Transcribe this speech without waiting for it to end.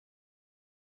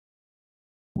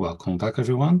Welcome back,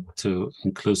 everyone, to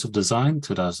Inclusive Design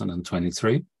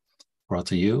 2023, brought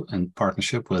to you in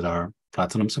partnership with our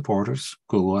Platinum supporters,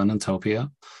 Google and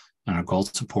Entopia, and our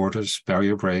Gold supporters,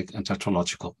 Barrier Break and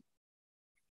Tetralogical.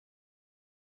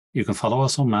 You can follow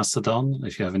us on Mastodon.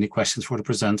 If you have any questions for the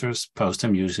presenters, post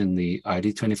them using the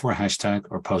ID24 hashtag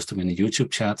or post them in the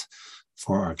YouTube chat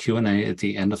for our Q&A at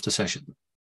the end of the session.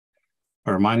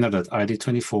 A reminder that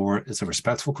ID24 is a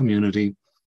respectful community,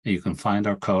 and you can find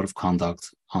our code of conduct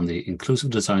on the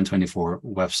Inclusive Design 24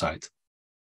 website.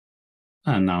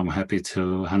 And now I'm happy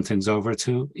to hand things over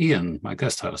to Ian, my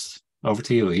guest host. Over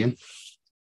to you, Ian.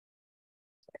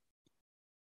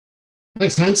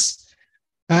 Thanks, Hans.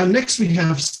 Next, we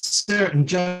have Serah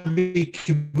Njambi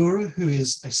Kiburu, who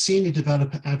is a senior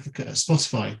developer advocate at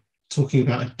Spotify, talking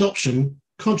about adoption,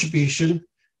 contribution,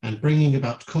 and bringing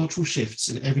about cultural shifts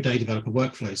in everyday developer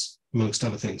workflows, amongst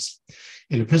other things,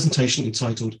 in a presentation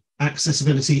entitled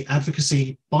Accessibility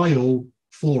Advocacy by All,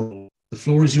 for All. The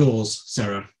floor is yours,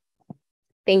 Serah.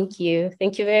 Thank you.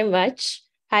 Thank you very much.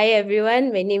 Hi,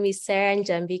 everyone. My name is Serah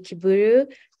Njambi Kiburu.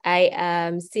 I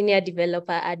am Senior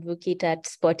Developer Advocate at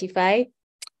Spotify.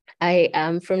 I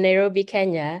am from Nairobi,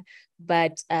 Kenya,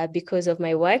 but because of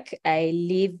my work, I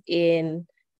live in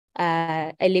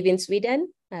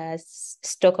Sweden,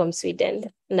 Stockholm, Sweden,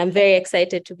 and I'm very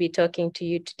excited to be talking to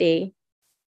you today.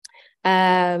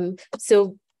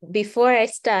 So before I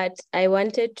start, I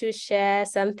wanted to share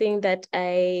something that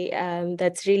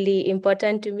that's really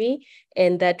important to me,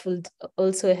 and that will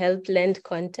also help lend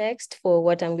context for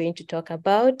what I'm going to talk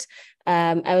about.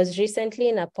 I was recently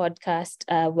in a podcast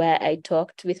where I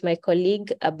talked with my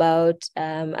colleague about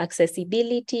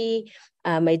accessibility,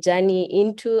 my journey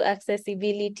into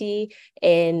accessibility,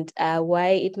 and why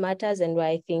it matters and why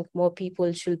I think more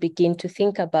people should begin to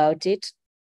think about it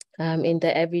in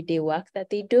the everyday work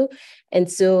that they do. And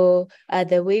so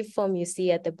the waveform you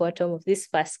see at the bottom of this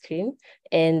first screen,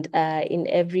 and in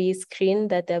every screen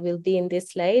that there will be in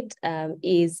this slide,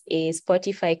 is a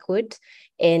Spotify code,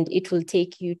 and it will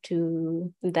take you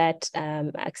to that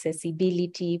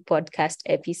accessibility podcast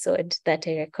episode that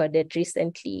I recorded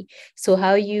recently. So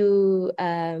how you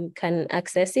can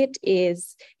access it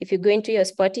is if you go into your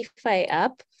Spotify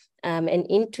app and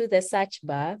into the search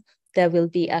bar, there will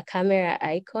be a camera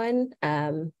icon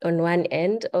on one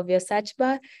end of your search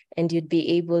bar, and you'd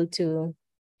be able to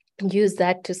use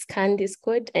that to scan this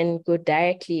code and go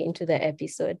directly into the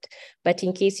episode. But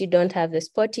in case you don't have the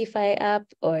Spotify app,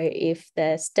 or if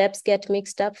the steps get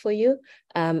mixed up for you,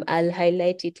 I'll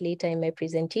highlight it later in my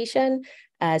presentation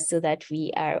so that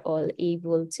we are all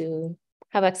able to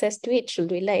have access to it, should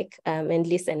we like, and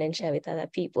listen and share with other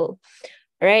people.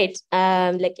 Right,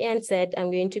 like Ian said,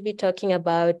 I'm going to be talking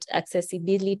about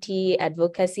accessibility,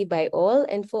 advocacy by all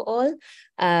and for all.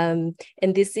 And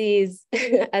this is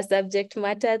a subject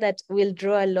matter that will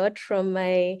draw a lot from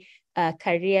my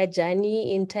career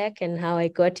journey in tech and how I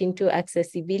got into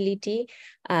accessibility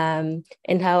and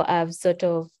how I've sort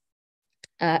of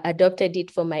adopted it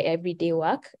for my everyday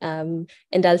work. And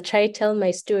I'll try to tell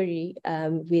my story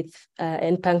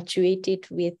and punctuate it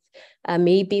with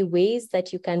maybe ways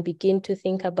that you can begin to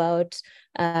think about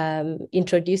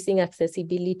introducing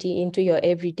accessibility into your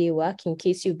everyday work in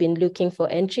case you've been looking for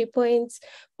entry points,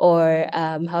 or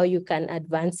how you can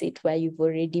advance it where you've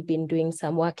already been doing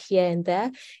some work here and there,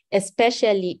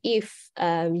 especially if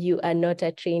you are not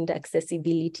a trained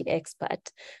accessibility expert.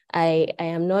 I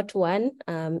am not one,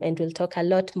 and we'll talk a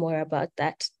lot more about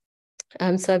that.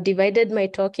 So I've divided my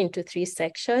talk into 3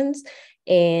 sections,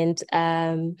 and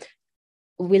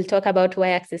we'll talk about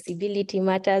why accessibility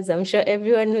matters. I'm sure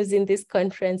everyone who's in this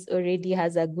conference already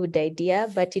has a good idea,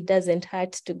 but it doesn't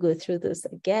hurt to go through those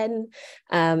again.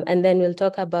 And then we'll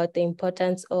talk about the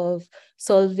importance of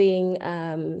solving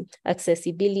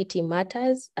accessibility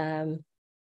matters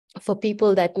for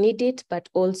people that need it, but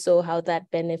also how that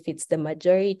benefits the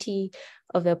majority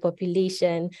of the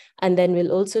population. And then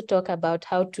we'll also talk about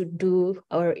how to do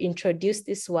or introduce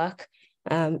this work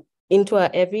into our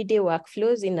everyday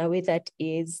workflows in a way that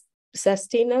is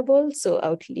sustainable, so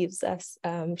outlives us.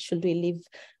 Should we leave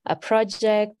a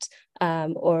project,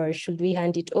 or should we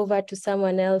hand it over to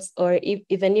someone else? Or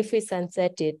even if we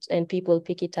sunset it and people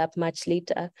pick it up much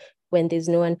later, when there's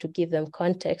no one to give them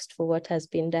context for what has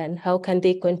been done, how can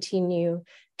they continue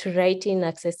to write in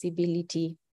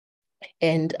accessibility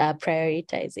and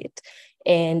prioritize it?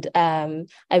 And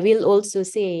I will also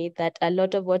say that a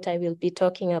lot of what I will be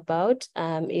talking about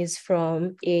is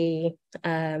from a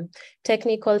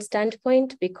technical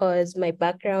standpoint, because my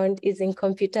background is in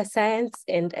computer science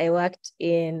and I worked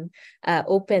in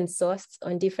open source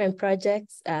on different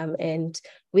projects and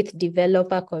with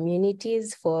developer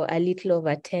communities for a little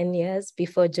over 10 years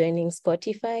before joining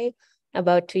Spotify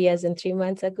about 2 years and 3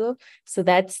 months ago. So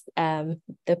that's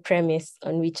the premise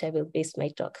on which I will base my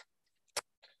talk.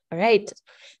 All right,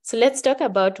 so let's talk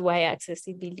about why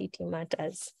accessibility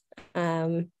matters.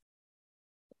 And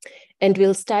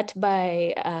we'll start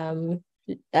by,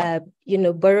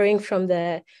 borrowing from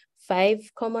the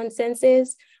 5 common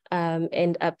senses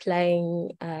and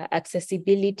applying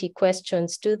accessibility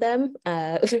questions to them.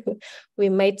 We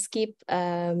might skip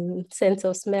sense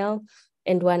of smell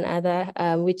and one other,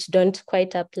 which don't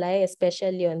quite apply,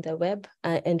 especially on the web,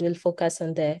 and we'll focus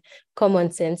on the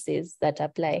common senses that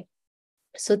apply.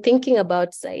 So thinking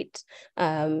about sight,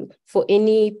 for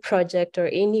any project or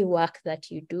any work that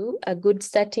you do, a good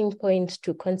starting point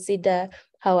to consider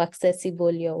how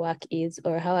accessible your work is,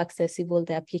 or how accessible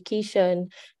the application,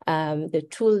 the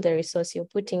tool, the resource you're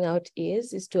putting out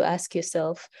is to ask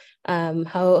yourself,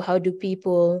 how do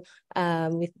people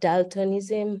with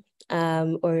daltonism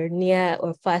or near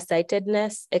or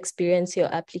farsightedness experience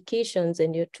your applications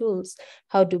and your tools?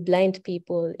 How do blind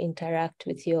people interact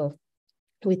with your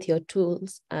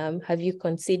tools? Have you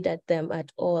considered them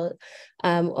at all?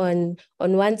 On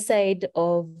one side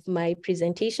of my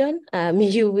presentation,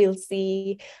 you will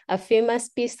see a famous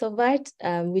piece of art,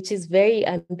 which is very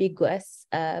ambiguous.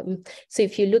 So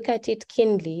if you look at it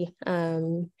keenly,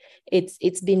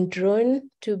 it's been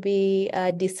drawn to be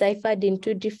deciphered in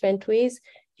 2 different ways.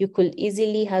 You could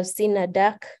easily have seen a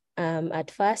duck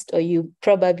at first, or you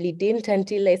probably didn't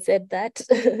until I said that,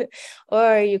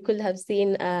 or you could have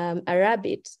seen a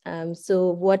rabbit. So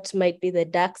what might be the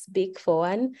duck's beak for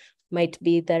one might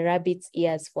be the rabbit's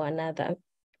ears for another.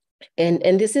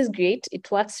 And this is great.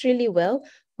 It works really well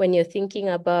when you're thinking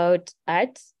about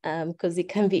art, because it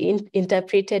can be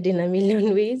interpreted in a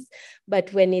million ways.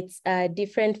 But when it's a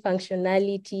different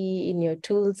functionality in your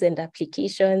tools and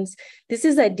applications, this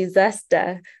is a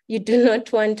disaster. You do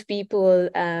not want people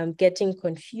getting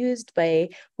confused by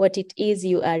what it is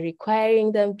you are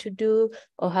requiring them to do,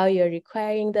 or how you're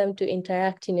requiring them to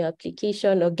interact in your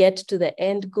application or get to the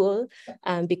end goal,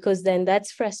 because then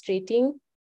that's frustrating.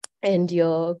 And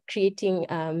you're creating,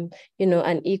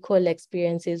 unequal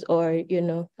experiences, or,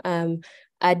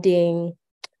 adding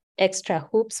extra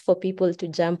hoops for people to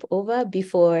jump over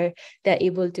before they're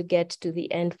able to get to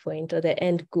the end point or the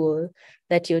end goal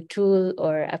that your tool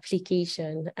or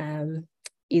application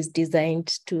is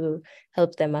designed to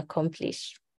help them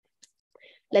accomplish.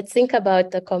 Let's think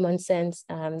about the common sense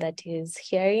that is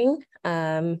hearing.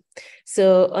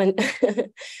 So on,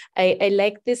 I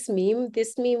like this meme.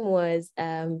 This meme was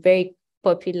very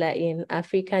popular in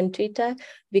African Twitter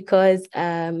because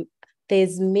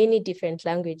there's many different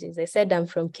languages. I said I'm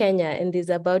from Kenya, and there's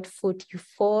about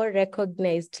 44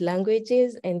 recognized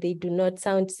languages, and they do not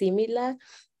sound similar.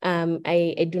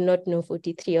 I do not know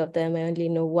 43 of them. I only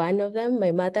know one of them,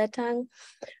 my mother tongue.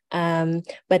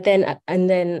 But then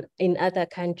in other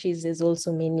countries, there's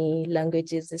also many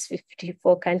languages. There's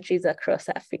 54 countries across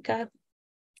Africa,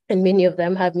 and many of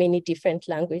them have many different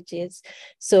languages.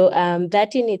 So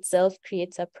that in itself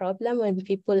creates a problem when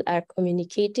people are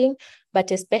communicating,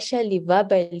 but especially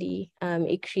verbally,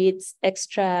 it creates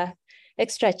extra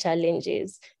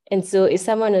challenges. And so if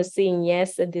someone was saying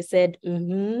yes and they said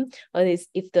or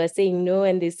if they were saying no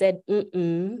and they said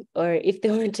or if they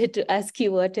wanted to ask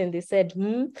you what and they said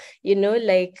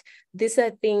like these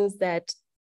are things that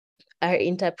are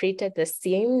interpreted the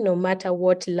same no matter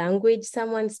what language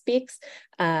someone speaks,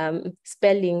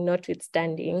 spelling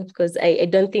notwithstanding, because I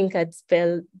don't think I'd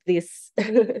spell this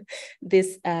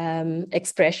these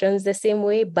expressions the same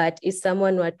way. But if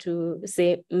someone were to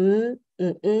say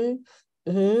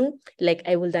like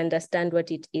I would understand what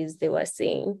it is they were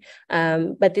saying.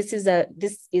 But this is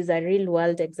a real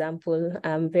world example,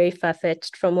 very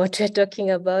far-fetched from what we're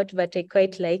talking about, but I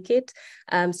quite like it.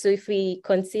 So if we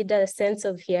consider a sense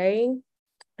of hearing,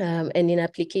 and in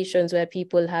applications where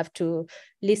people have to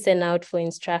listen out for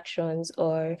instructions,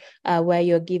 or where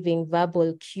you're giving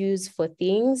verbal cues for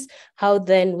things, how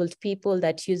then will people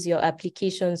that use your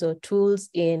applications or tools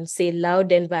in, say,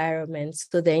 loud environments,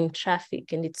 so they're in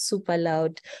traffic and it's super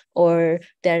loud, or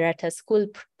they're at a school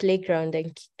playground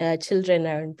and children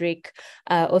are on break,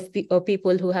 or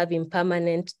people who have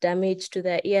impermanent damage to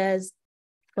their ears,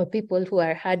 or people who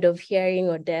are hard of hearing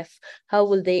or deaf, how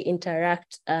will they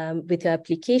interact with the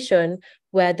application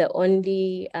where the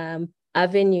only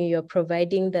avenue you're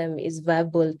providing them is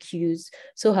verbal cues.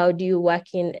 So how do you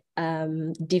work in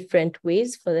different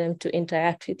ways for them to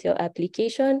interact with your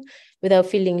application without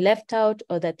feeling left out,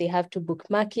 or that they have to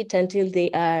bookmark it until they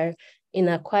are in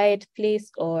a quiet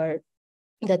place, or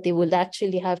that they will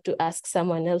actually have to ask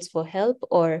someone else for help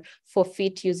or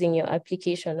forfeit using your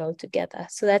application altogether.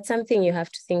 So that's something you have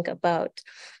to think about.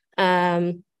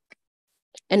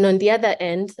 And on the other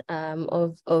end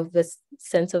of the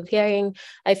sense of hearing,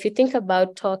 if you think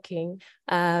about talking,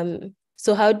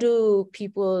 so how do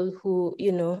people who,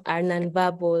 are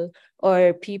nonverbal,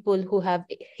 or people who have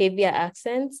heavier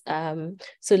accents,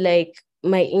 so like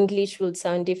my English will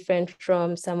sound different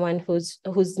from someone who's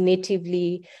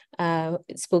natively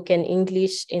spoken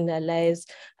English in their lives,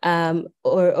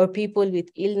 or people with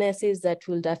illnesses that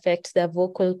will affect their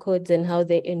vocal cords and how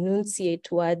they enunciate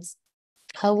words.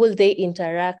 How will they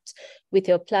interact with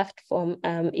your platform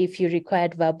if you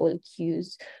required verbal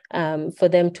cues for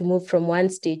them to move from one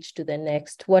stage to the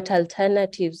next? What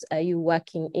alternatives are you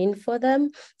working in for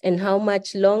them? And how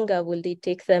much longer will they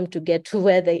take them to get to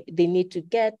where they need to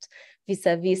get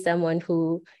vis-a-vis someone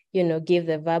who, gave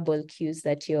the verbal cues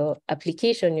that your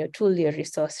application, your tool, your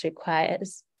resource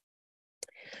requires?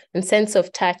 And sense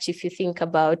of touch, if you think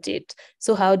about it.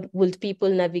 So how would people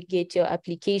navigate your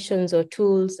applications or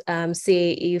tools,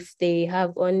 say if they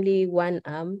have only one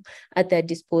arm at their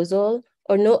disposal,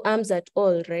 or no arms at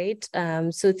all, right?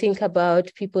 So think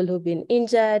about people who've been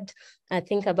injured.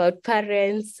 Think about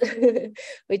parents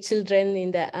with children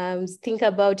in their arms. Think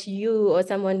about you or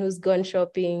someone who's gone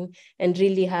shopping and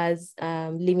really has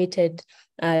limited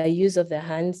use of their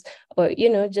hands, or,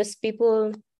 just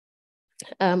people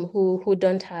who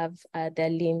don't have their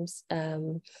limbs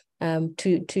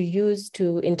to use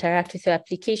to interact with your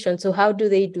application. So how do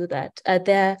they do that? Are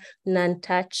there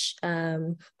non-touch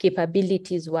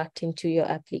capabilities worked into your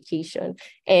application?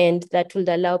 And that will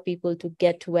allow people to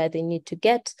get to where they need to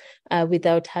get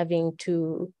without having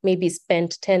to maybe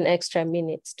spend 10 extra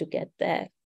minutes to get there.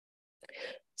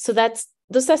 So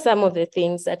those are some of the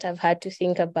things that I've had to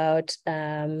think about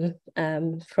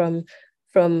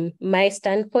from my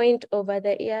standpoint over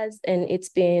the years, and it's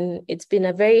been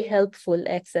a very helpful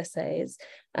exercise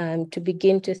to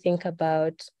begin to think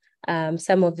about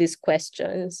some of these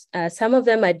questions. Some of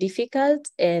them are difficult,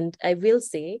 and I will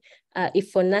say,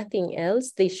 if for nothing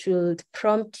else, they should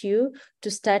prompt you to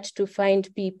start to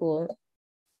find people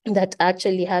that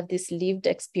actually have these lived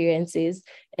experiences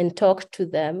and talk to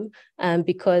them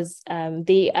because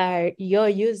they are your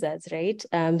users, right?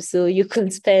 So you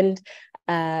could spend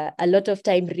a lot of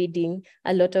time reading,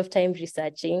 a lot of time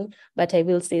researching, but I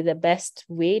will say the best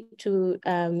way to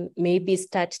maybe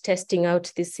start testing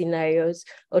out these scenarios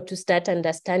or to start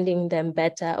understanding them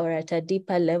better or at a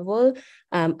deeper level,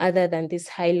 other than these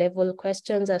high level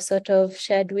questions I've sort of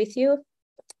shared with you,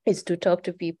 is to talk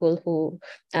to people who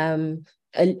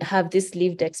have these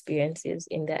lived experiences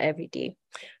in their everyday.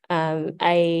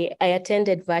 I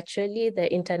attended virtually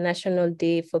the International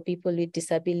Day for People with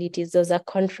Disabilities. There was a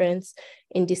conference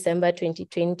in December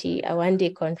 2020, a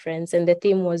one-day conference, and the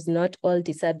theme was "Not All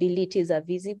Disabilities Are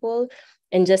Visible."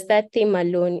 And just that theme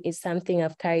alone is something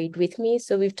I've carried with me.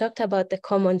 So we've talked about the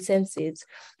common senses,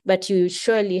 but you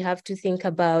surely have to think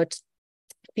about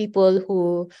people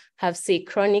who have, say,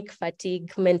 chronic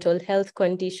fatigue, mental health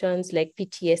conditions like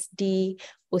PTSD,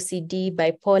 OCD,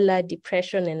 bipolar,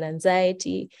 depression, and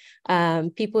anxiety,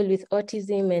 people with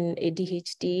autism and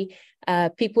ADHD,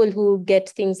 people who get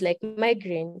things like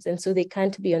migraines, and so they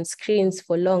can't be on screens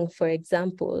for long, for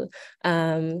example.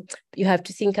 You have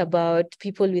to think about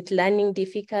people with learning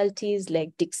difficulties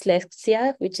like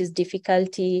dyslexia, which is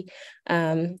difficulty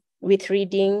with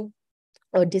reading,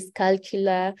 or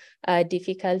dyscalculia,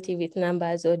 difficulty with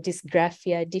numbers, or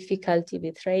dysgraphia, difficulty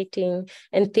with writing,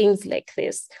 and things like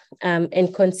this.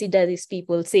 And consider these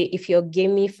people. Say, if you're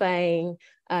gamifying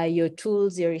your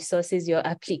tools, your resources, your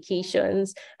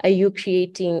applications, are you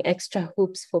creating extra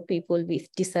hoops for people with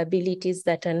disabilities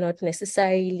that are not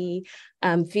necessarily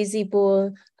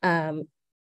visible?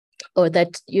 Or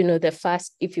that,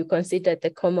 if you consider the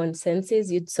common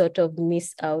senses, you'd sort of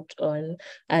miss out on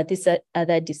these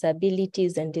other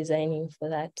disabilities and designing for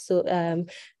that. So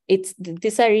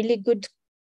these are really good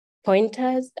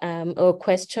pointers or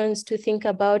questions to think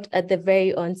about at the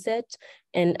very onset,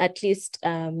 and at least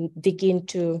begin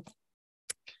to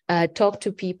talk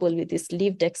to people with these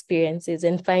lived experiences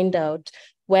and find out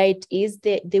why it is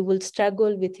they will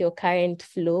struggle with your current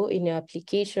flow in your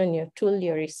application, your tool,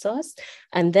 your resource,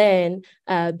 and then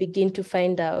begin to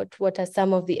find out what are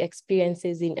some of the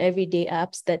experiences in everyday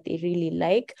apps that they really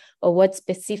like, or what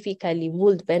specifically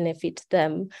would benefit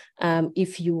them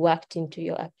if you worked into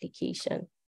your application.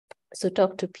 So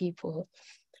talk to people.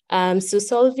 So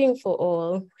solving for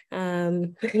all,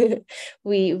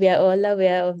 we are all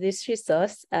aware of this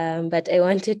resource, but I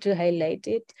wanted to highlight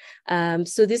it.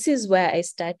 So this is where I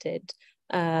started.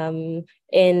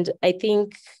 And I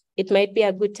think it might be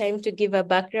a good time to give a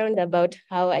background about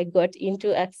how I got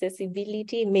into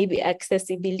accessibility, maybe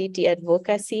accessibility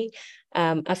advocacy,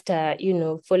 after,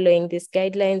 following these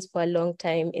guidelines for a long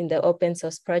time in the open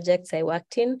source projects I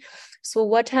worked in. So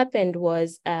what happened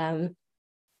was,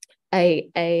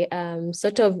 I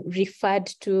sort of referred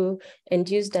to and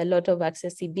used a lot of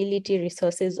accessibility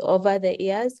resources over the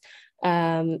years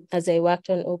as I worked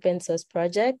on open source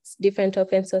projects, different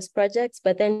open source projects.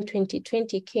 But then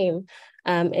 2020 came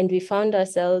and we found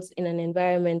ourselves in an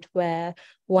environment where,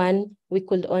 one, we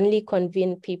could only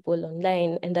convene people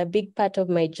online. And a big part of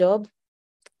my job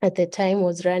at the time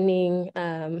was running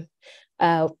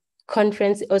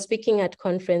conference or speaking at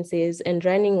conferences and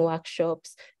running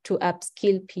workshops to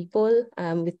upskill people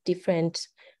with different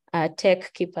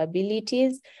tech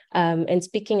capabilities and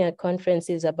speaking at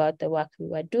conferences about the work we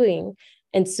were doing.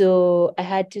 And so I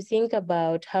had to think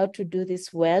about how to do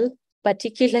this well,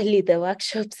 particularly the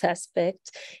workshops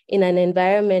aspect, in an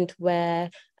environment where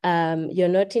you're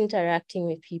not interacting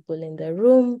with people in the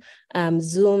room.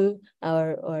 Zoom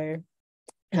or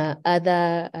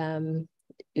other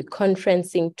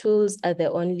conferencing tools are the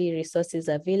only resources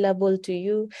available to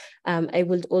you. I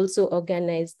would also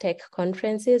organize tech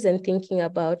conferences and thinking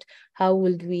about how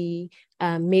would we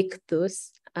make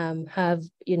those have,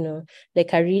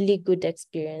 like a really good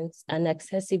experience, an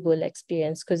accessible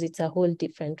experience, because it's a whole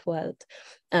different world.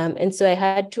 And so I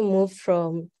had to move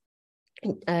from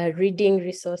reading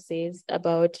resources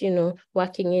about,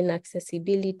 working in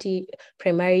accessibility,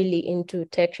 primarily into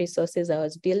tech resources I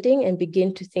was building, and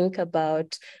begin to think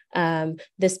about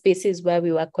the spaces where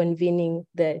we were convening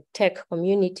the tech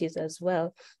communities as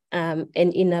well, and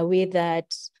in a way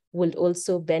that will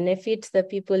also benefit the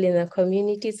people in the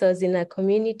community. So I was in a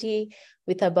community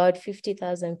with about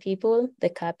 50,000 people, the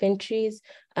carpentries,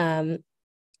 and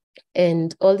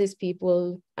all these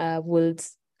people would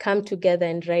come together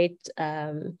and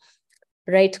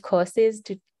write courses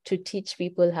to teach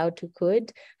people how to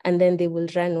code, and then they will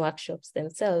run workshops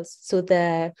themselves. So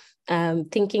the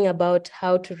thinking about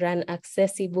how to run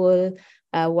accessible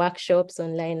workshops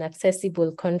online,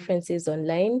 accessible conferences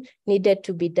online, needed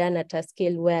to be done at a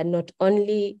scale where not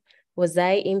only was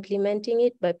I implementing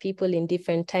it, but people in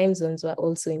different time zones were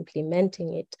also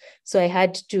implementing it. So I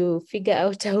had to figure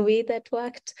out a way that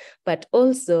worked, but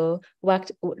also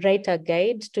write a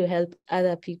guide to help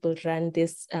other people run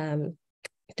this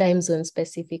time zone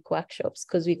specific workshops,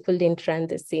 because we couldn't run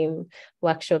the same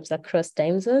workshops across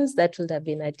time zones. That would have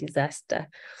been a disaster.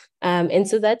 And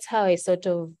so that's how I sort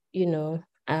of,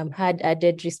 had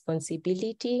added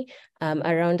responsibility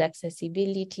around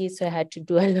accessibility. So I had to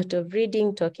do a lot of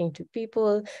reading, talking to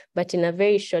people, but in a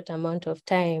very short amount of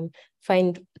time,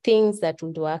 find things that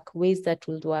would work, ways that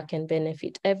would work and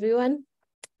benefit everyone.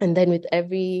 And then with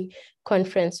every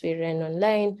conference we ran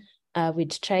online,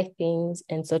 we'd try things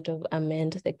and sort of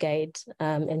amend the guide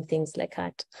and things like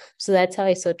that. So that's how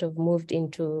I sort of moved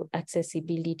into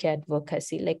accessibility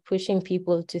advocacy, like pushing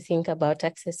people to think about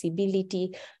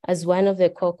accessibility as one of the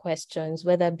core questions,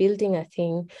 whether building a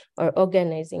thing or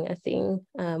organizing a thing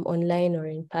online or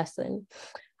in person.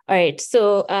 All right,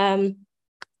 so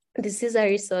this is a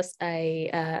resource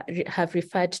I have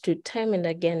referred to time and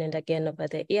again over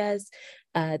the years.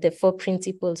 The 4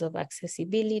 principles of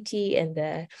accessibility and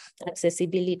the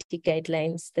accessibility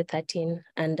guidelines, the 13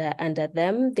 under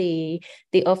them. They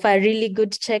offer a really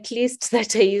good checklist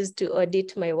that I use to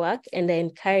audit my work, and I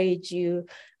encourage you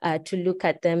to look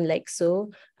at them like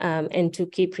so, and to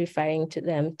keep referring to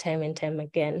them time and time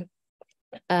again.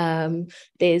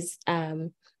 There's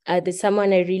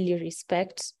someone I really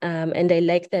respect, and I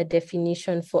like the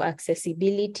definition for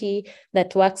accessibility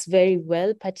that works very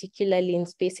well, particularly in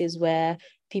spaces where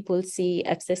people see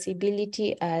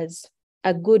accessibility as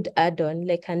a good add-on,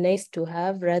 like a nice to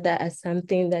have, rather as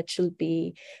something that should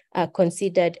be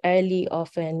considered early,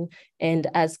 often, and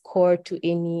as core to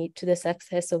the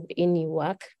success of any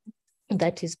work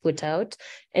that is put out.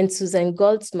 And Susan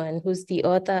Goldsman, who's the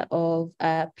author of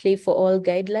Play for All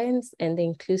Guidelines and the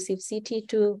Inclusive City,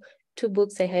 two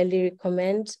books I highly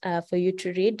recommend for you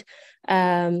to read,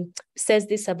 says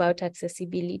this about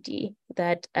accessibility,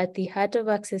 that at the heart of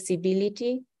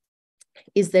accessibility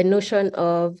is the notion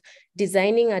of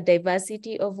designing a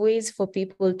diversity of ways for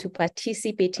people to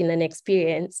participate in an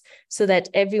experience so that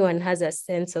everyone has a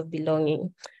sense of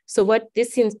belonging. So what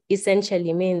this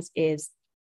essentially means is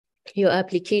your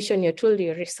application, your tool,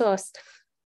 your resource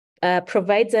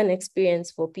provides an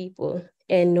experience for people.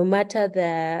 And no matter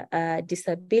the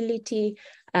disability,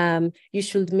 you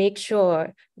should make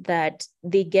sure that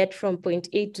they get from point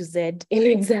A to Z in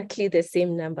exactly the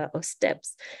same number of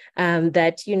steps.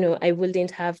 That, you know, I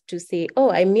wouldn't have to say, oh,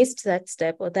 I missed that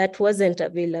step, or that wasn't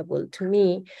available to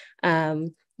me.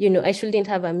 You know, I shouldn't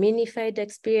have a minified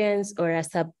experience or a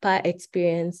subpar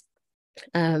experience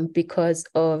because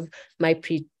of my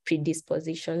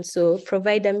predisposition. So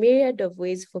provide a myriad of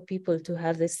ways for people to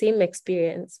have the same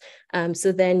experience.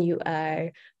 So then you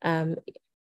are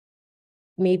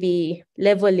maybe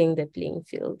leveling the playing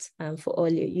field for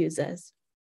all your users.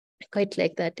 I quite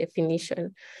like that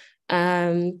definition.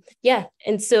 Yeah,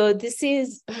 and so this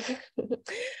is,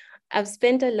 I've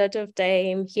spent a lot of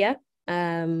time here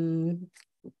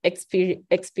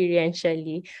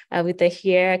experientially with the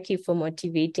hierarchy for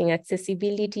motivating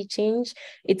accessibility change.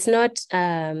 It's not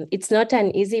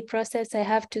an easy process, I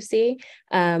have to say.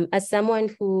 As someone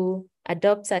who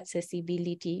adopts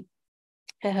accessibility,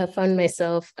 I have found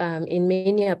myself in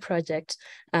many a project,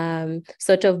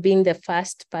 sort of being the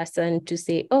first person to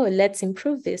say, oh, let's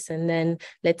improve this, and then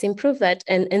let's improve that.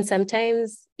 And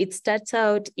sometimes it starts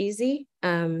out easy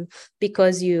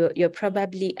because you're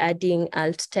probably adding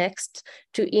alt text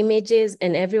to images,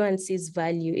 and everyone sees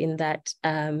value in that.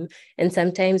 And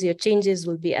sometimes your changes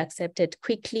will be accepted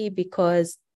quickly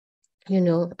because, you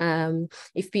know,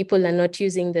 if people are not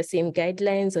using the same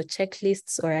guidelines or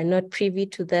checklists or are not privy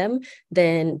to them,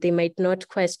 then they might not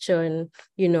question,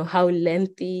 you know, how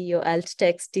lengthy your alt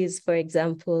text is, for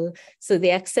example. So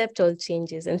they accept all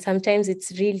changes, and sometimes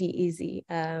it's really easy.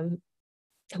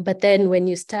 But then when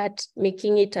you start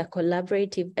making it a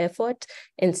collaborative effort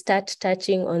and start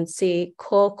touching on, say,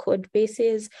 core code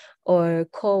bases or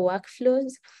core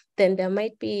workflows, then there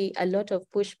might be a lot of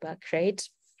pushback, right?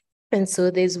 And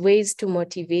so there's ways to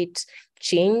motivate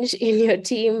change in your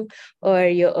team or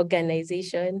your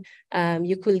organization.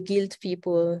 You could guilt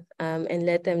people and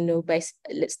let them know by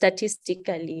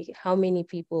statistically how many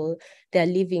people they're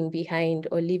leaving behind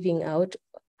or leaving out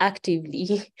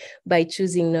actively by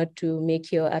choosing not to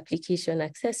make your application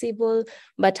accessible.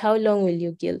 But how long will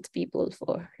you guilt people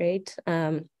for, right?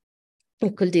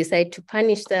 You could decide to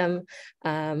punish them,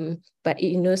 but,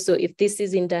 you know, so if this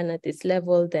isn't done at this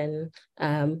level, then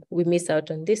we miss out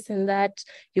on this and that.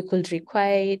 You could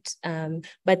require it,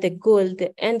 but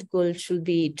the end goal should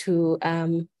be to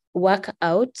work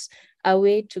out a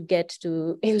way to get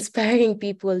to inspiring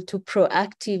people to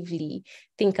proactively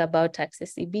think about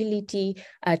accessibility,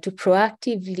 to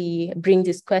proactively bring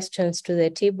these questions to the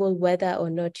table, whether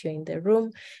or not you're in the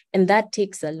room. And that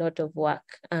takes a lot of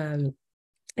work.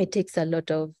 It takes a lot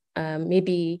of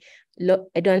maybe,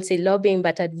 I don't say lobbying,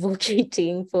 but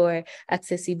advocating for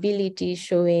accessibility,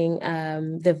 showing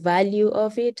the value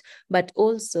of it, but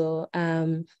also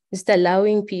just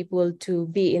allowing people to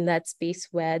be in that space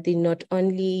where they not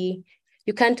only,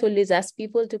 you can't always ask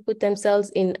people to put themselves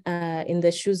in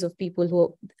the shoes of people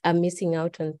who are missing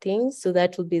out on things. So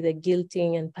that will be the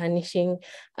guilting and punishing.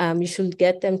 You should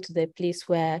get them to the place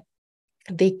where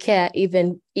they care,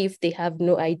 even if they have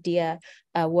no idea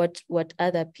what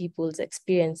other people's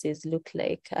experiences look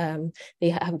like. They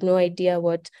have no idea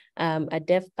what a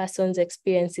deaf person's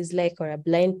experience is like or a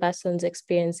blind person's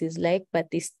experience is like,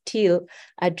 but they still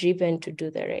are driven to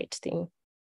do the right thing.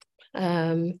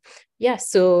 Yeah,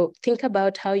 so think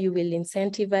about how you will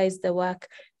incentivize the work.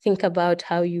 Think about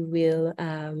how you will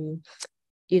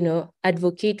you know,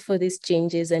 advocate for these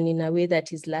changes and in a way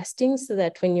that is lasting, so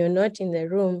that when you're not in the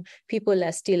room, people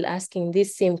are still asking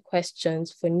these same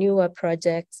questions for newer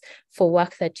projects, for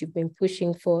work that you've been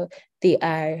pushing for. They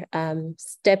are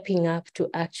stepping up to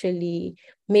actually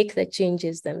make the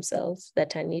changes themselves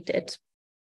that are needed.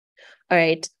 All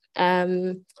right,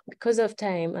 because of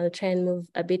time, I'll try and move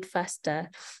a bit faster.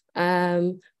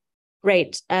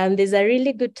 Right. There's a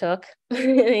really good talk.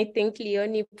 I think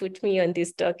Leonie put me on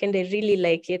this talk and I really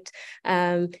like it.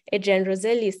 Adrian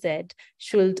Roselli said,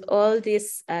 should all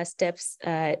these steps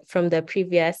from the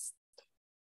previous,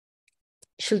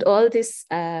 should all these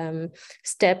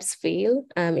steps fail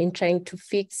in trying to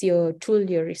fix your tool,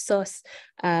 your resource,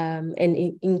 and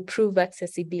improve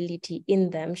accessibility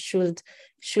in them?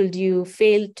 Should you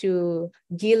fail to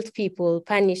guilt people,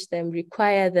 punish them,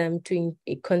 require them to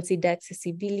consider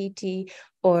accessibility,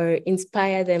 or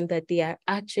inspire them that they are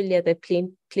actually at the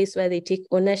place where they take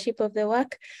ownership of the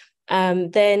work,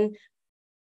 then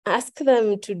ask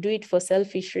them to do it for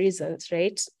selfish reasons,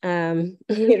 right?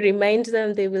 Remind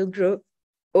them they will grow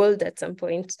old at some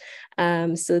point.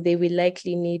 So they will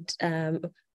likely need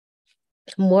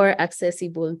more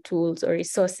accessible tools or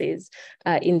resources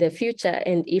in the future.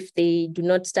 And if they do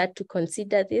not start to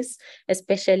consider this,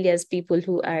 especially as people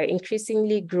who are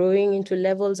increasingly growing into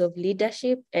levels of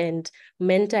leadership and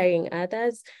mentoring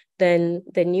others, then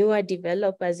the newer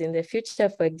developers in the future,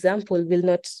 for example, will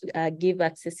not give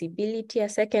accessibility a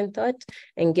second thought.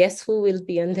 And guess who will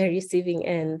be on the receiving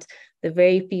end? The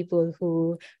very people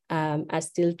who are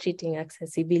still treating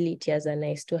accessibility as a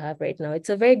nice to have right now. It's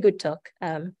a very good talk.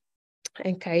 I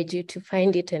encourage you to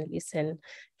find it and listen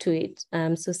to it.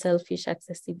 So Selfish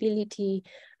Accessibility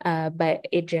by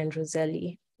Adrian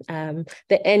Roselli.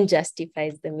 The end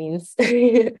justifies the means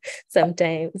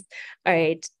sometimes. All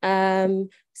right.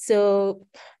 So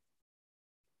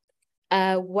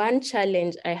one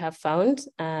challenge I have found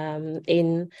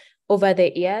over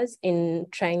the years in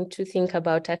trying to think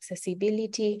about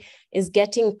accessibility is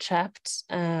getting trapped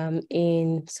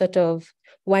in sort of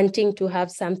wanting to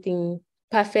have something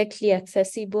perfectly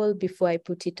accessible before I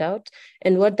put it out.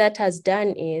 And what that has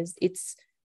done is it's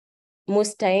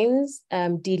most times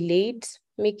delayed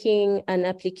making an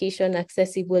application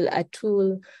accessible, a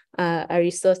tool, a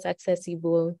resource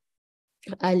accessible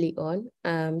early on.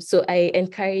 So I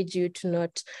encourage you to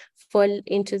not fall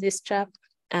into this trap.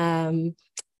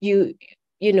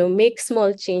 You know, make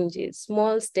small changes,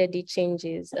 small steady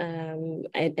changes, and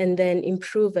then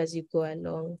improve as you go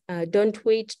along. Don't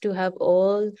wait to have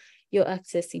all your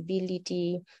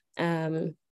accessibility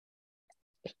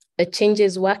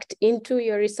changes worked into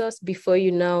your resource before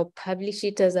you now publish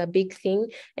it as a big thing.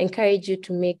 Encourage you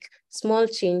to make small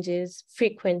changes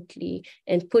frequently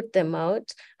and put them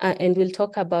out. And we'll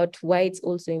talk about why it's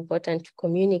also important to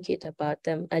communicate about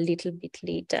them a little bit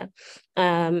later.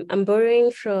 I'm borrowing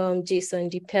from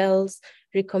Jason DePell's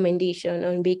recommendation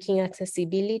on baking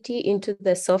accessibility into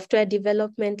the software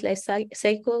development life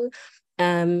cycle.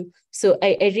 So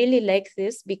I really like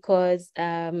this because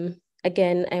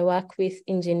again, I work with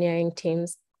engineering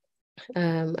teams.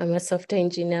 I'm a software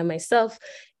engineer myself.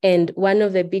 And one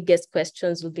of the biggest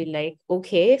questions will be like,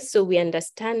 okay, so we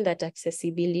understand that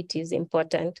accessibility is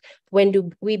important. When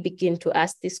do we begin to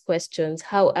ask these questions?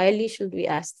 How early should we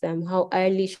ask them? How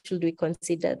early should we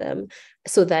consider them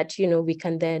so that, you know, we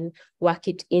can then work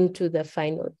it into the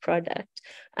final product?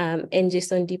 And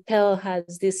Jason DePell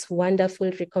has this wonderful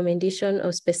recommendation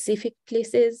of specific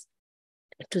places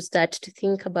to start to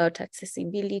think about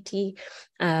accessibility.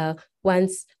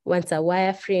 Once a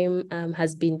wireframe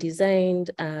has been designed,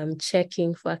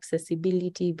 checking for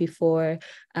accessibility before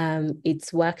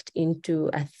it's worked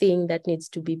into a thing that needs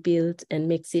to be built, and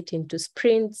makes it into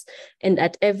sprints. And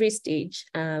at every stage,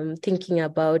 thinking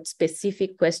about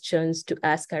specific questions to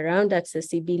ask around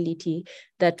accessibility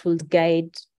that will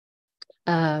guide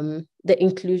the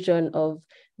inclusion of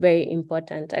very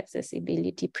important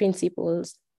accessibility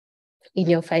principles in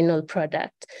your final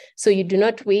product. So you do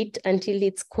not wait until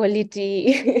it's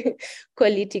quality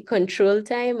control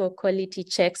time or quality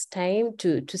checks time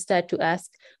to start to ask,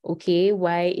 okay,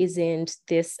 why isn't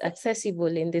this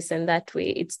accessible in this and that way?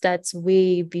 It starts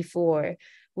way before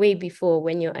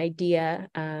when your idea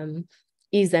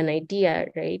is an idea,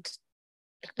 right?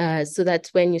 So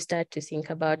that's when you start to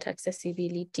think about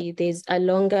accessibility. There's a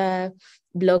longer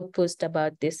blog post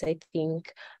about this, I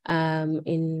think,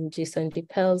 in Jason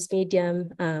DePell's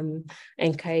Medium. I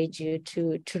encourage you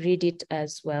to read it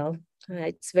as well.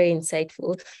 It's very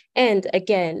insightful. And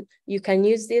again, you can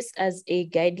use this as a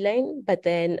guideline, but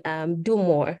then do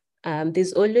more.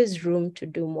 There's always room to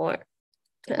do more.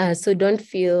 So don't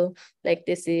feel like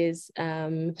this is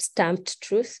stamped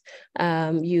truth.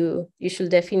 You should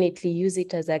definitely use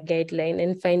it as a guideline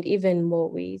and find even more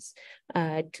ways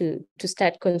to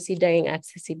start considering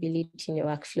accessibility in your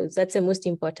workflows. That's the most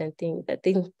important thing, that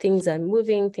things are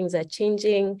moving, things are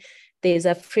changing. There's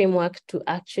a framework to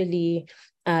actually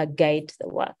guide the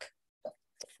work.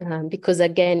 Because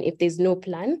again, if there's no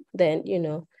plan, then, you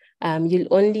know, you'll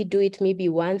only do it maybe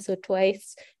once or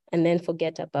twice and then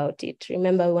forget about it.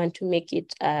 Remember, we want to make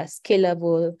it a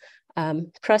scalable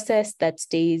process that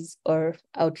stays or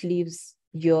outlives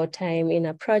your time in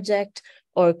a project,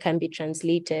 or can be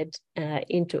translated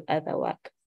into other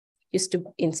work, just to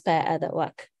inspire other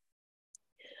work.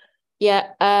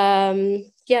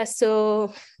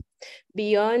 So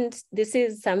beyond, this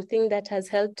is something that has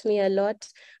helped me a lot.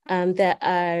 There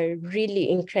are really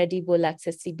incredible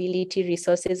accessibility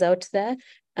resources out there.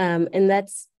 And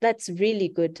that's really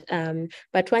good.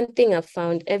 But one thing I've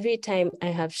found, every time I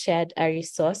have shared a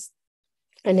resource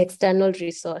an external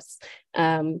resource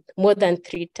more than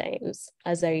 3 times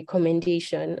as a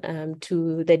recommendation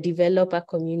to the developer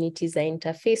communities I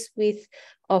interface with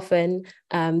often.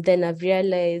 Then I've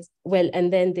realized, well,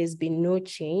 and then there's been no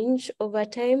change over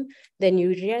time. Then you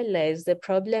realize the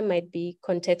problem might be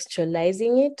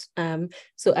contextualizing it.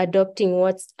 So adopting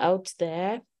what's out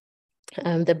there,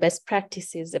 the best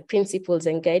practices, the principles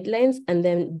and guidelines, and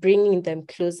then bringing them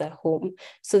closer home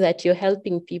so that you're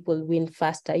helping people win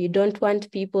faster. You don't want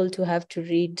people to have to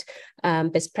read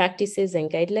best practices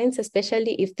and guidelines,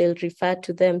 especially if they'll refer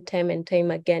to them time and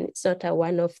time again. It's not a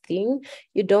one-off thing.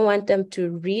 You don't want them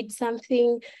to read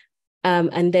something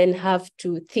and then have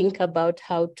to think about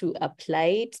how to apply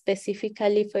it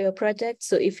specifically for your project.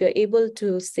 So if you're able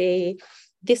to say,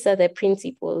 these are the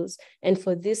principles, and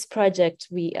for this project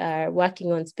we are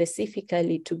working on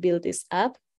specifically to build this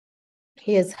app,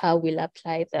 here's how we'll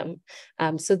apply them.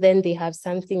 So then they have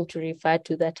something to refer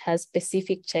to that has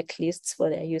specific checklists for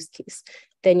their use case.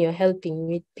 Then you're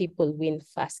helping people win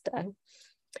faster. All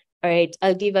right,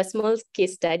 I'll give a small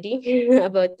case study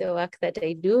about the work that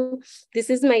I do.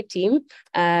 This is my team.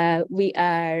 We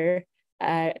are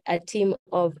a team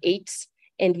of 8,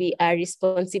 and we are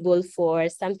responsible for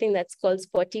something that's called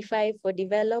Spotify for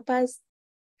developers,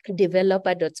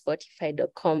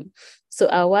 developer.spotify.com. So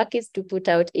our work is to put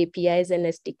out APIs and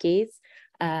SDKs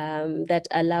that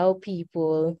allow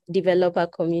people, developer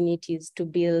communities, to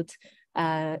build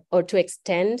or to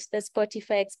extend the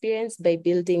Spotify experience by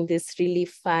building these really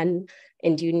fun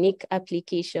and unique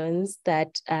applications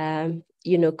that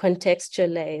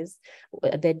contextualize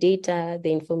the data,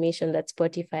 the information that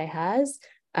Spotify has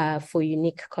for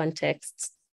unique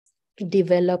contexts.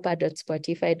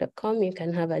 Developer.spotify.com, you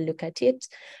can have a look at it.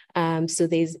 So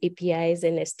there's APIs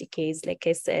and SDKs, like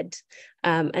I said.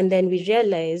 And then we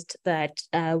realized that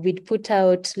we'd put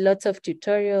out lots of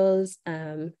tutorials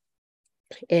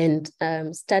and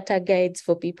starter guides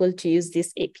for people to use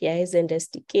these APIs and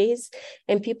SDKs.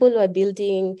 And people were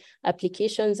building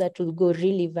applications that will go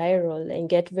really viral and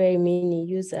get very many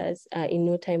users in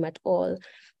no time at all.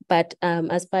 But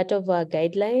as part of our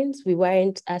guidelines, we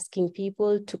weren't asking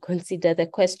people to consider the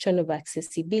question of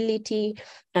accessibility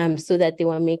so that they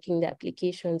were making the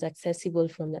applications accessible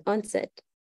from the onset.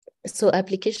 So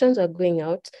applications are going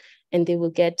out and they will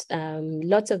get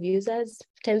lots of users,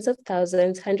 tens of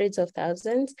thousands, hundreds of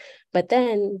thousands, but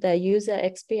then the user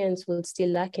experience will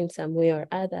still lack in some way or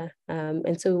other.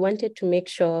 And so we wanted to make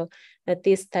sure that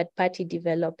these third-party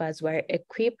developers were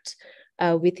equipped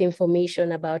with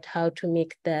information about how to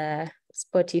make the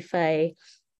Spotify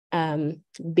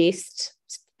based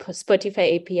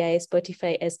Spotify API,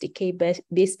 Spotify SDK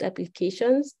based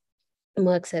applications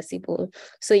more accessible.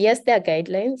 So yes, there are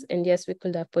guidelines, and yes, we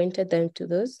could have pointed them to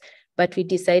those, but we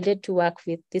decided to work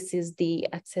with, this is the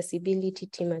accessibility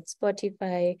team at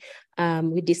Spotify.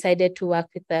 We decided to work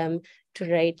with them to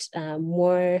write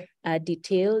more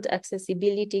detailed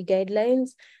accessibility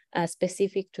guidelines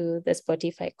specific to the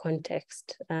Spotify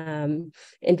context. And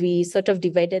we sort of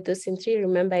divided those in 3.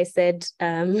 Remember I said,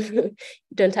 you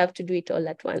don't have to do it all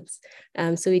at once.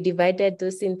 So we divided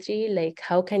those in 3, like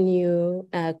how can you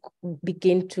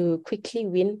begin to quickly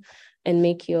win and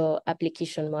make your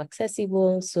application more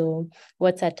accessible? So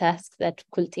what's a task that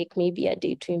could take maybe a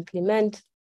day to implement?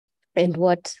 And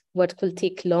what could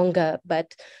take longer,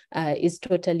 but is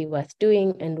totally worth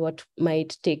doing, and what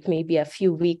might take maybe a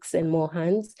few weeks and more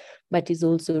hands, but is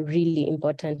also really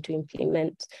important to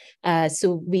implement.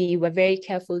 So we were very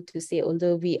careful to say,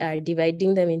 although we are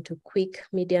dividing them into quick,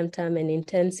 medium term, and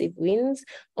intensive wins,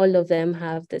 all of them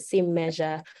have the same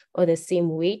measure or the same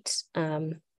weight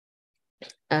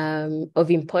of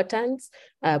importance,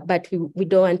 but we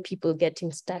don't want people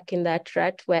getting stuck in that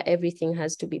rut where everything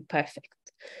has to be perfect.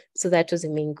 So that was the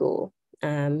main goal.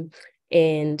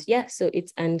 And yeah, so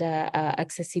it's under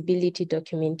accessibility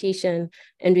documentation.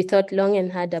 And we thought long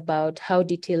and hard about how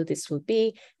detailed this will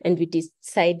be. And we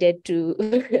decided to,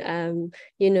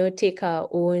 take our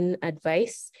own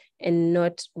advice and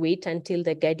not wait until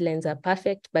the guidelines are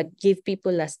perfect, but give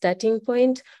people a starting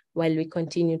point while we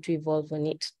continue to evolve on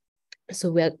it. So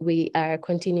we are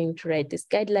continuing to write these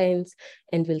guidelines,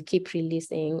 and we'll keep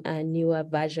releasing newer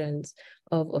versions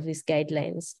of these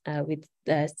guidelines with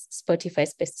the Spotify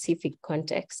specific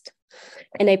context.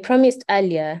 And I promised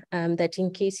earlier that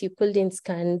in case you couldn't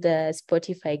scan the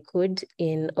Spotify code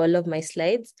in all of my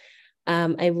slides,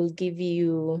 I will give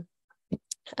you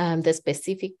the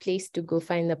specific place to go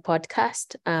find the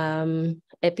podcast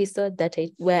episode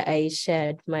where I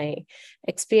shared my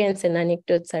experience and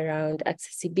anecdotes around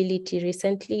accessibility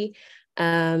recently.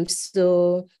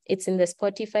 So it's in the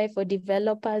Spotify for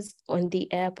Developers on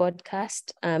the Air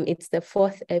podcast. It's the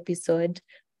 4th episode.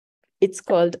 It's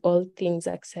called All Things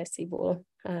Accessible.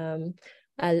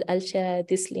 I'll share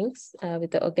these links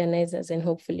with the organizers, and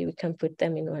hopefully we can put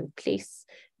them in one place,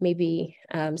 maybe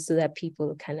so that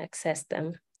people can access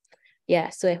them. Yeah,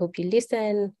 so I hope you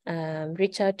listen,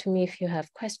 reach out to me if you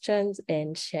have questions,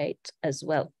 and share it as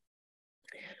well.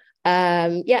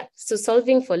 Yeah, so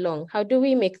solving for long. How do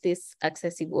we make this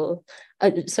accessible? How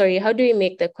do we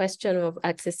make the question of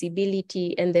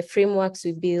accessibility and the frameworks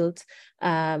we build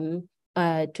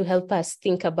to help us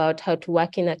think about how to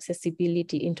work in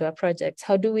accessibility into our projects?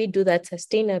 How do we do that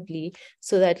sustainably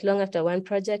so that long after one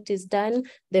project is done,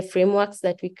 the frameworks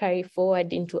that we carry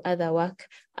forward into other work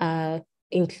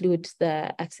include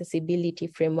the accessibility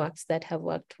frameworks that have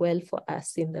worked well for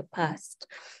us in the past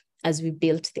as we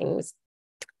built things.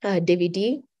 David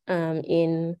E.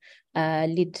 In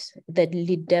the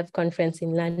Lead Dev conference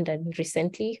in London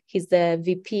recently, he's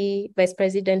the Vice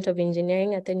President of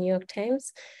Engineering at the New York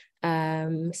Times,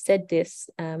 said this,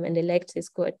 and I liked his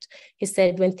quote. He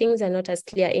said, when things are not as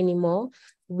clear anymore,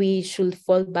 we should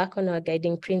fall back on our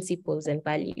guiding principles and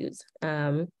values.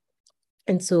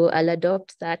 And so I'll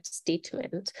adopt that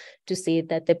statement to say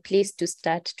that the place to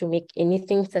start to make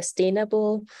anything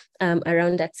sustainable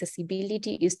around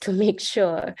accessibility is to make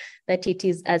sure that it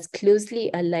is as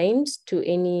closely aligned to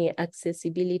any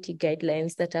accessibility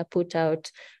guidelines that are put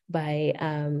out by,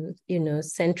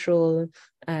 central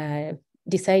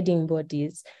deciding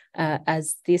bodies.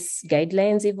 As these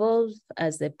guidelines evolve,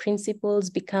 as the principles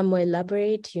become more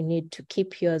elaborate, you need to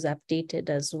keep yours updated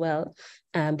as well,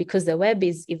 because the web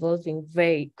is evolving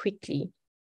very quickly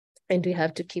and we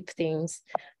have to keep things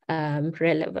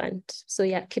relevant. So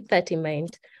yeah, keep that in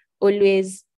mind.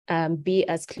 Always be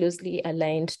as closely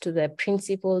aligned to the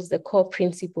principles, the core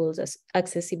principles, as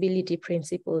accessibility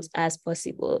principles as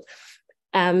possible.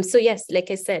 So yes,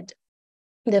 like I said,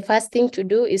 the first thing to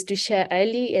do is to share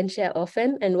early and share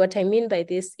often. And what I mean by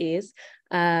this is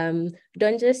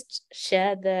don't just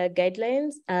share the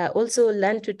guidelines, also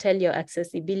learn to tell your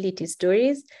accessibility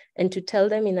stories and to tell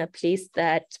them in a place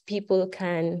that people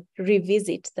can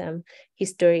revisit them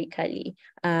historically,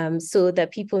 so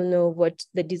that people know what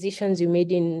the decisions you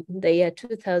made in the year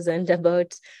 2000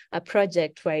 about a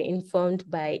project were informed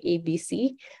by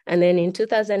ABC. And then in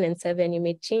 2007, you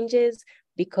made changes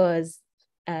because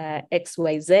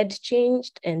XYZ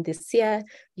changed, and this year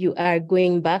you are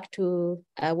going back to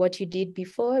what you did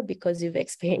before because you've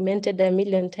experimented a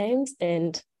million times,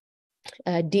 and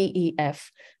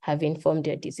DEF have informed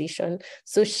your decision.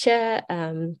 So share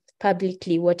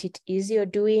publicly what it is you're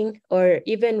doing, or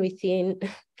even within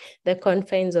the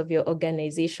confines of your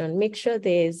organization. Make sure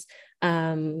there's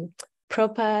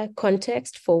proper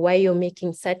context for why you're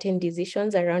making certain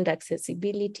decisions around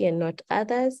accessibility and not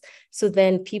others. So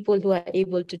then people who are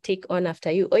able to take on after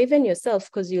you, or even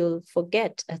yourself, because you'll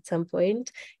forget at some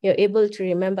point, you're able to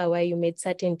remember why you made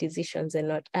certain decisions and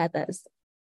not others.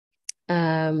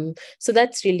 So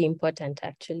that's really important,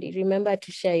 actually. Remember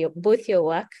to share both your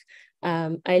work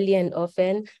early and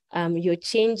often, your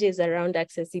changes around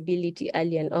accessibility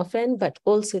early and often, but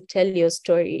also tell your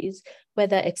stories,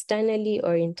 whether externally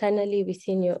or internally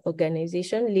within your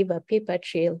organization. Leave a paper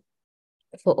trail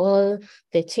for all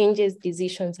the changes,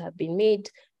 decisions have been made,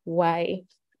 why,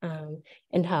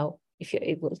 and how, if you're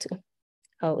able to,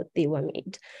 how they were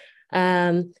made.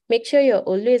 Make sure you're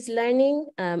always learning.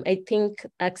 I think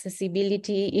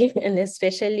accessibility, and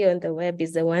especially on the web,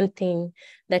 is the one thing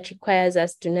that requires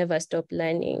us to never stop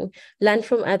learning. Learn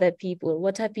from other people.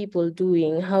 What are people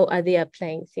doing? How are they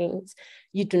applying things?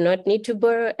 You do not need to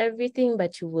borrow everything,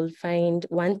 but you will find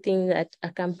one thing that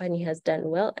a company has done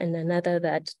well and another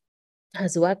that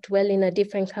has worked well in a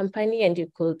different company, and you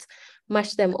could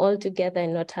mash them all together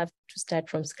and not have to start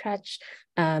from scratch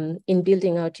in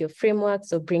building out your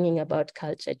frameworks or bringing about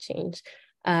culture change.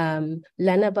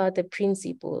 Learn about the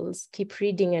principles, keep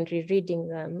reading and rereading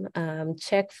them,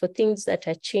 check for things that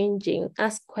are changing,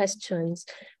 ask questions,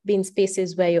 be in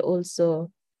spaces where you're also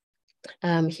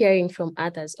hearing from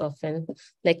others often,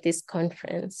 like this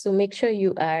conference. So make sure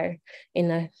you are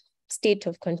in a state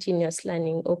of continuous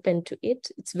learning, open to it.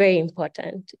 It's very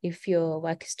important if your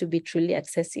work is to be truly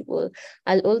accessible.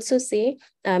 I'll also say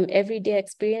everyday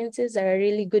experiences are a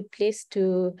really good place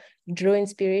to draw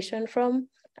inspiration from.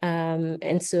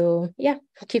 And so, yeah,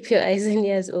 keep your eyes and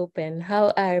ears open.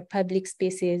 How are public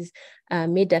spaces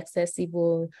made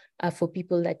accessible for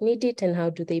people that need it, and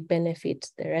how do they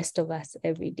benefit the rest of us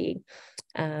every day?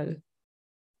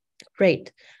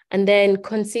 Right. And then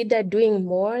consider doing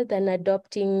more than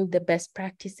adopting the best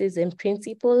practices and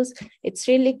principles. It's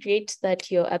really great that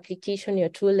your application, your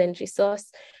tool and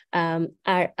resource are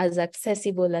as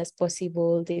accessible as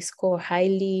possible. They score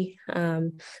highly,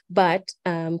 but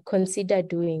consider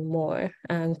doing more.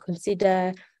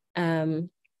 Consider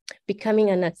becoming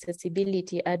an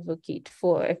accessibility advocate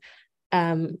for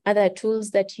other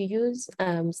tools that you use,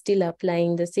 still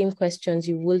applying the same questions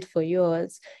you would for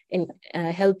yours, and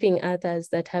helping others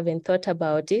that haven't thought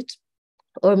about it,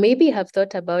 or maybe have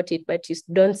thought about it, but you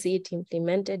don't see it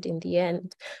implemented in the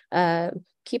end.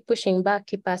 Keep pushing back,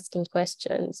 keep asking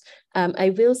questions. I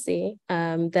will say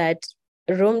that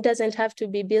Rome doesn't have to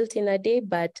be built in a day,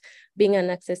 but being an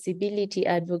accessibility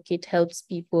advocate helps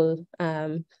people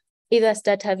either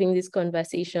start having these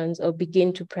conversations or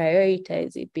begin to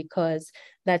prioritize it, because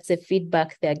that's the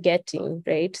feedback they're getting,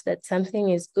 right? That something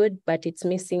is good, but it's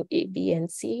missing A, B, and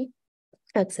C,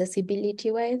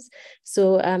 accessibility-wise.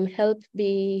 So help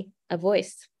be a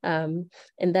voice, and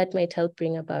that might help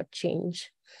bring about change.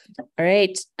 All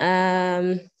right,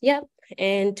 yeah,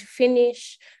 and to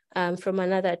finish, from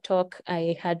another talk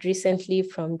I had recently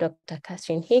from Dr.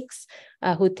 Catherine Hicks,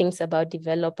 who thinks about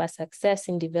developer success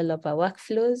in developer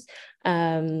workflows.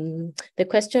 The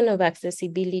question of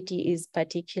accessibility is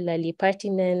particularly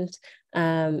pertinent,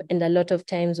 and a lot of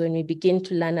times when we begin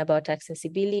to learn about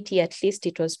accessibility, at least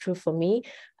it was true for me,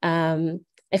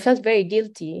 I felt very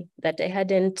guilty that I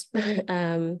hadn't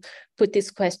put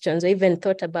these questions or even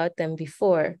thought about them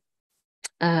before.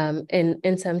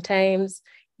 And sometimes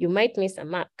you might miss a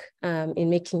mark in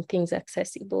making things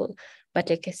accessible. But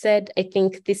like I said, I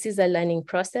think this is a learning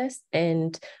process.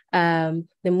 And the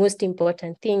most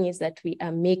important thing is that we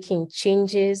are making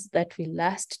changes that will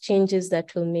last, changes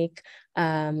that will make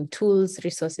tools,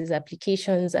 resources,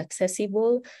 applications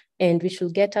accessible. And we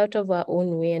should get out of our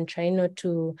own way and try not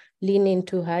to lean in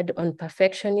too hard on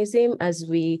perfectionism as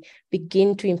we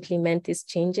begin to implement these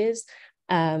changes.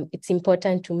 It's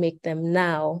important to make them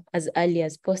now as early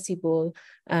as possible,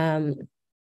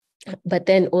 but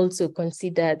then also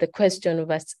consider the question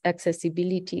of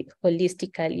accessibility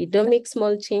holistically. Don't make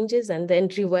small changes and then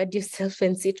reward yourself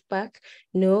and sit back.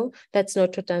 No, that's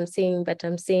not what I'm saying, but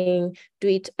I'm saying do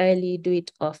it early, do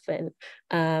it often,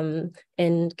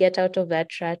 and get out of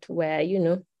that rut where,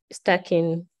 stuck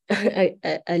in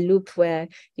a loop where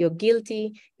you're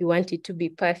guilty, you want it to be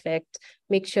perfect.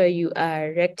 Make sure you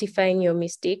are rectifying your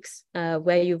mistakes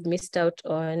where you've missed out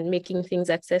on making things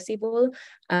accessible.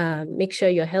 Make sure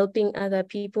you're helping other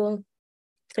people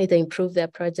either improve their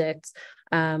projects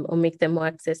or make them more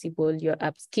accessible. You're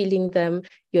upskilling them.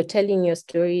 You're telling your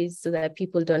stories so that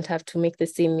people don't have to make the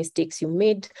same mistakes you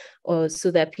made, or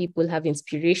so that people have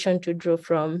inspiration to draw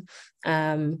from.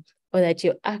 Or that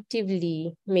you're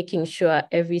actively making sure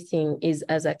everything is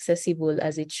as accessible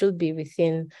as it should be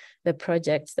within the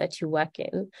projects that you work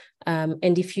in.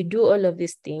 And if you do all of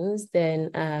these things, then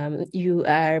you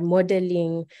are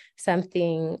modeling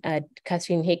something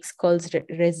Catherine Hicks calls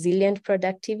resilient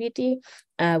productivity,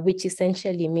 which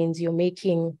essentially means you're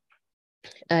making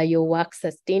your work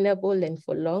sustainable and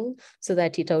for long, so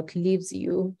that it outlives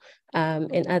you,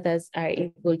 and others are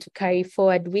able to carry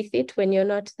forward with it when you're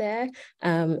not there,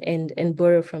 and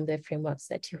borrow from the frameworks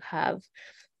that you have.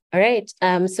 All right,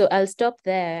 so I'll stop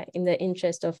there in the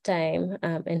interest of time,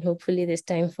 and hopefully there's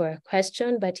time for a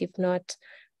question, but if not,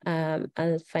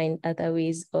 I'll find other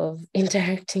ways of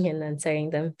interacting and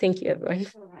answering them. Thank you, everyone.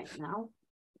 Right now.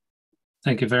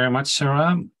 Thank you very much,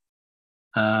 Serah.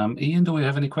 Ian, do we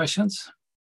have any questions?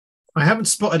 I haven't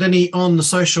spotted any on the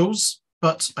socials,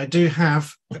 but I do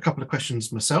have a couple of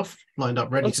questions myself lined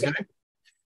up, ready to go.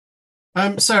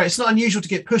 Serah, it's not unusual to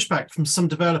get pushback from some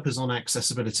developers on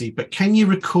accessibility, but can you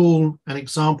recall an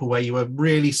example where you were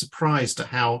really surprised at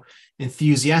how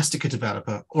enthusiastic a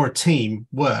developer or a team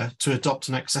were to adopt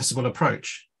an accessible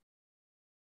approach?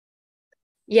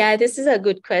 Yeah, this is a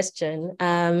good question.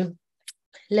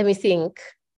 Let me think.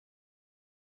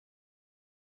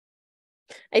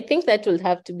 I think that will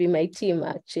have to be my team,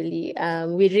 actually.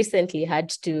 We recently had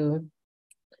to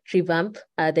revamp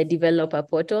the developer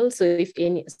portal. So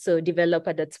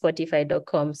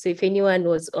developer.spotify.com. So if anyone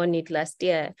was on it last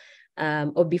year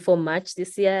or before March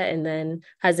this year and then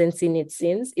hasn't seen it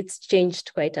since, it's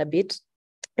changed quite a bit.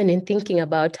 And in thinking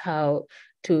about how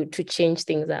to change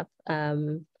things up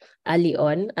early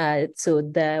on, so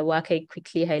the work I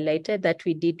quickly highlighted that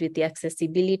we did with the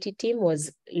accessibility team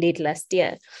was late last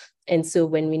year. And so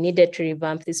when we needed to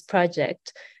revamp this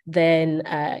project, then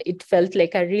it felt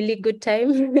like a really good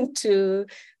time to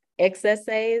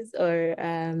exercise or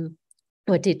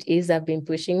what it is I've been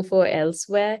pushing for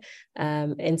elsewhere.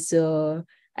 And so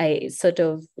I sort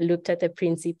of looked at the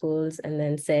principles and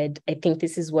then said, I think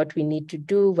this is what we need to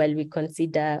do while we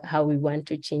consider how we want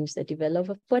to change the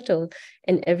developer portal.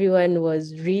 And everyone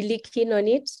was really keen on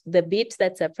it. The bit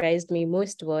that surprised me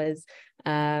most was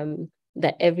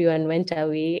that everyone went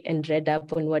away and read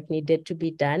up on what needed to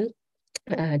be done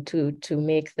to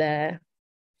make the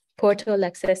portal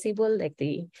accessible. Like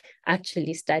they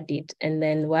actually studied and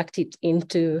then worked it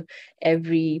into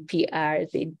every PR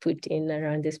they put in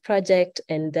around this project,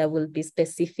 and there will be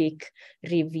specific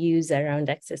reviews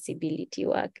around accessibility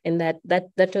work, and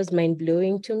that was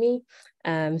mind-blowing to me.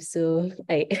 So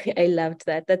I loved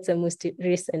that. That's the most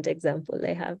recent example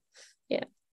I have. Yeah.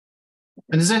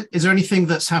 And is there anything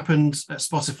that's happened at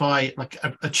Spotify, like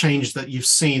a change that you've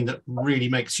seen that really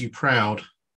makes you proud?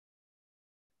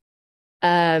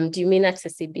 Do you mean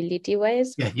accessibility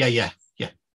wise? Yeah.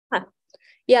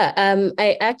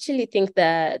 I actually think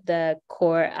that the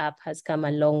core app has come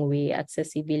a long way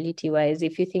accessibility wise.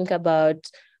 If you think about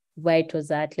where it was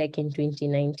at like in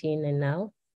 2019 and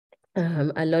now,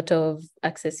 a lot of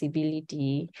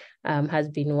accessibility has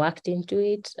been worked into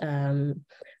it,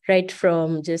 right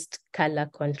from just color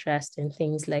contrast and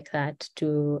things like that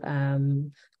to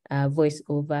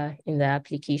voiceover in the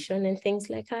application and things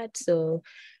like that. So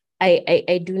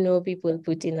I do know people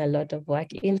put in a lot of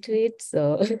work into it.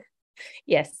 So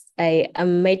yes, I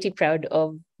am mighty proud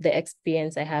of the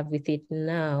experience I have with it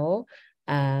now,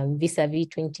 vis-a-vis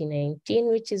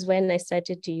 2019, which is when I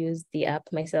started to use the app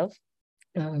myself.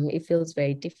 It feels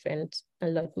very different, a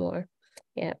lot more.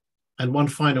 Yeah. And one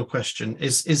final question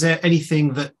is there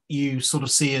anything that you sort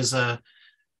of see as a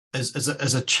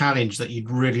challenge that you'd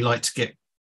really like to get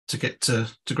to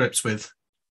grips with?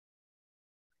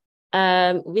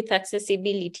 With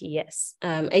accessibility, yes.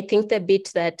 I think the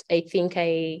bit that I think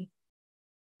I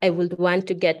would want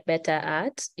to get better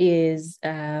at is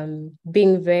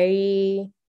being very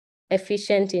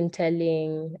efficient in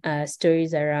telling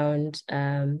stories around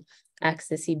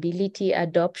accessibility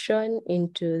adoption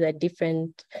into the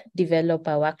different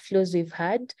developer workflows we've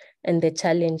had and the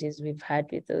challenges we've had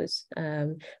with those.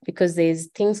 Because there's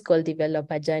things called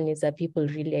developer journeys that people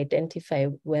really identify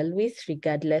well with,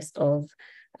 regardless of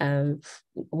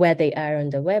where they are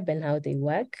on the web and how they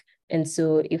work. And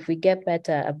so if we get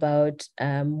better about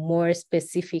more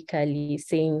specifically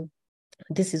saying,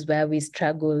 this is where we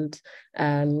struggled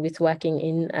with working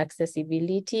in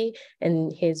accessibility,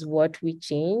 and here's what we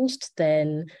changed,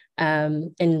 then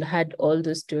and had all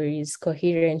those stories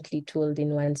coherently told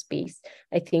in one space,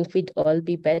 I think we'd all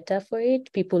be better for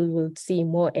it. People will see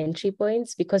more entry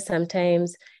points, because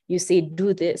sometimes you say,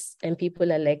 do this, and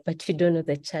people are like, but you don't know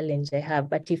the challenge I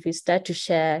have. But if we start to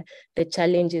share the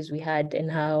challenges we had and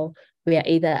how we are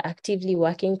either actively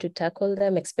working to tackle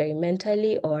them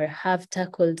experimentally or have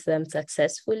tackled them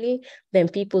successfully, then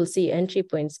people see entry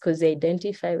points because they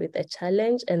identify with a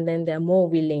challenge, and then they're more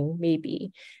willing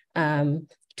maybe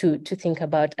to think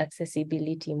about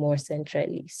accessibility more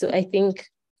centrally. So I think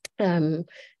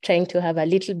trying to have a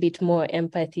little bit more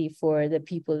empathy for the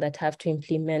people that have to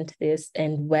implement this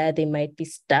and where they might be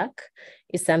stuck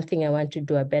is something I want to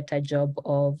do a better job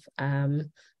of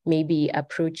maybe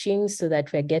approaching, so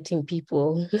that we're getting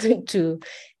people to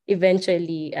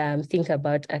eventually think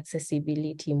about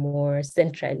accessibility more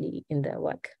centrally in their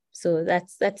work. So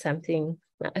that's something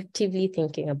I'm actively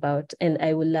thinking about, and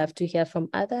I would love to hear from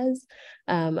others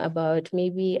about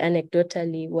maybe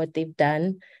anecdotally what they've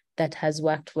done that has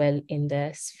worked well in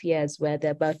their spheres where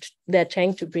they're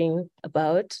trying to bring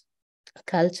about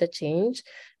culture change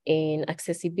in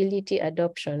accessibility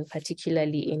adoption,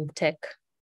 particularly in tech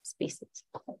spaces.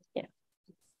 Yeah,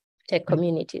 tech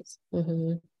communities.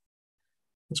 Mm-hmm.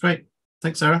 That's great.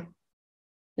 Thanks, Serah.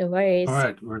 No worries. All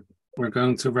right, we're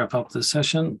going to wrap up this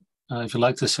session. If you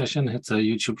like this session, hit the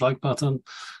YouTube like button.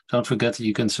 Don't forget that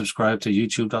you can subscribe to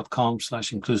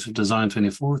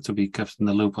youtube.com/inclusivedesign24 to be kept in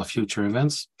the loop of future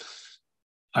events.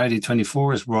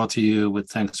 ID24 is brought to you with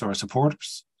thanks to our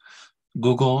supporters: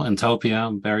 Google,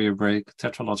 Entopia, Barrier Break,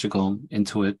 Tetralogical,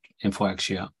 Intuit,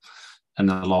 InfoAxia, and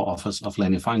the Law Office of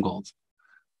Leni Feingold.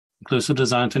 Inclusive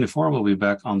Design 24 will be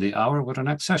back on the hour with our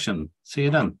next session. See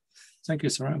you then. Thank you,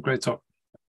 Serah. Great talk.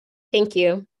 Thank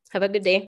you. Have a good day.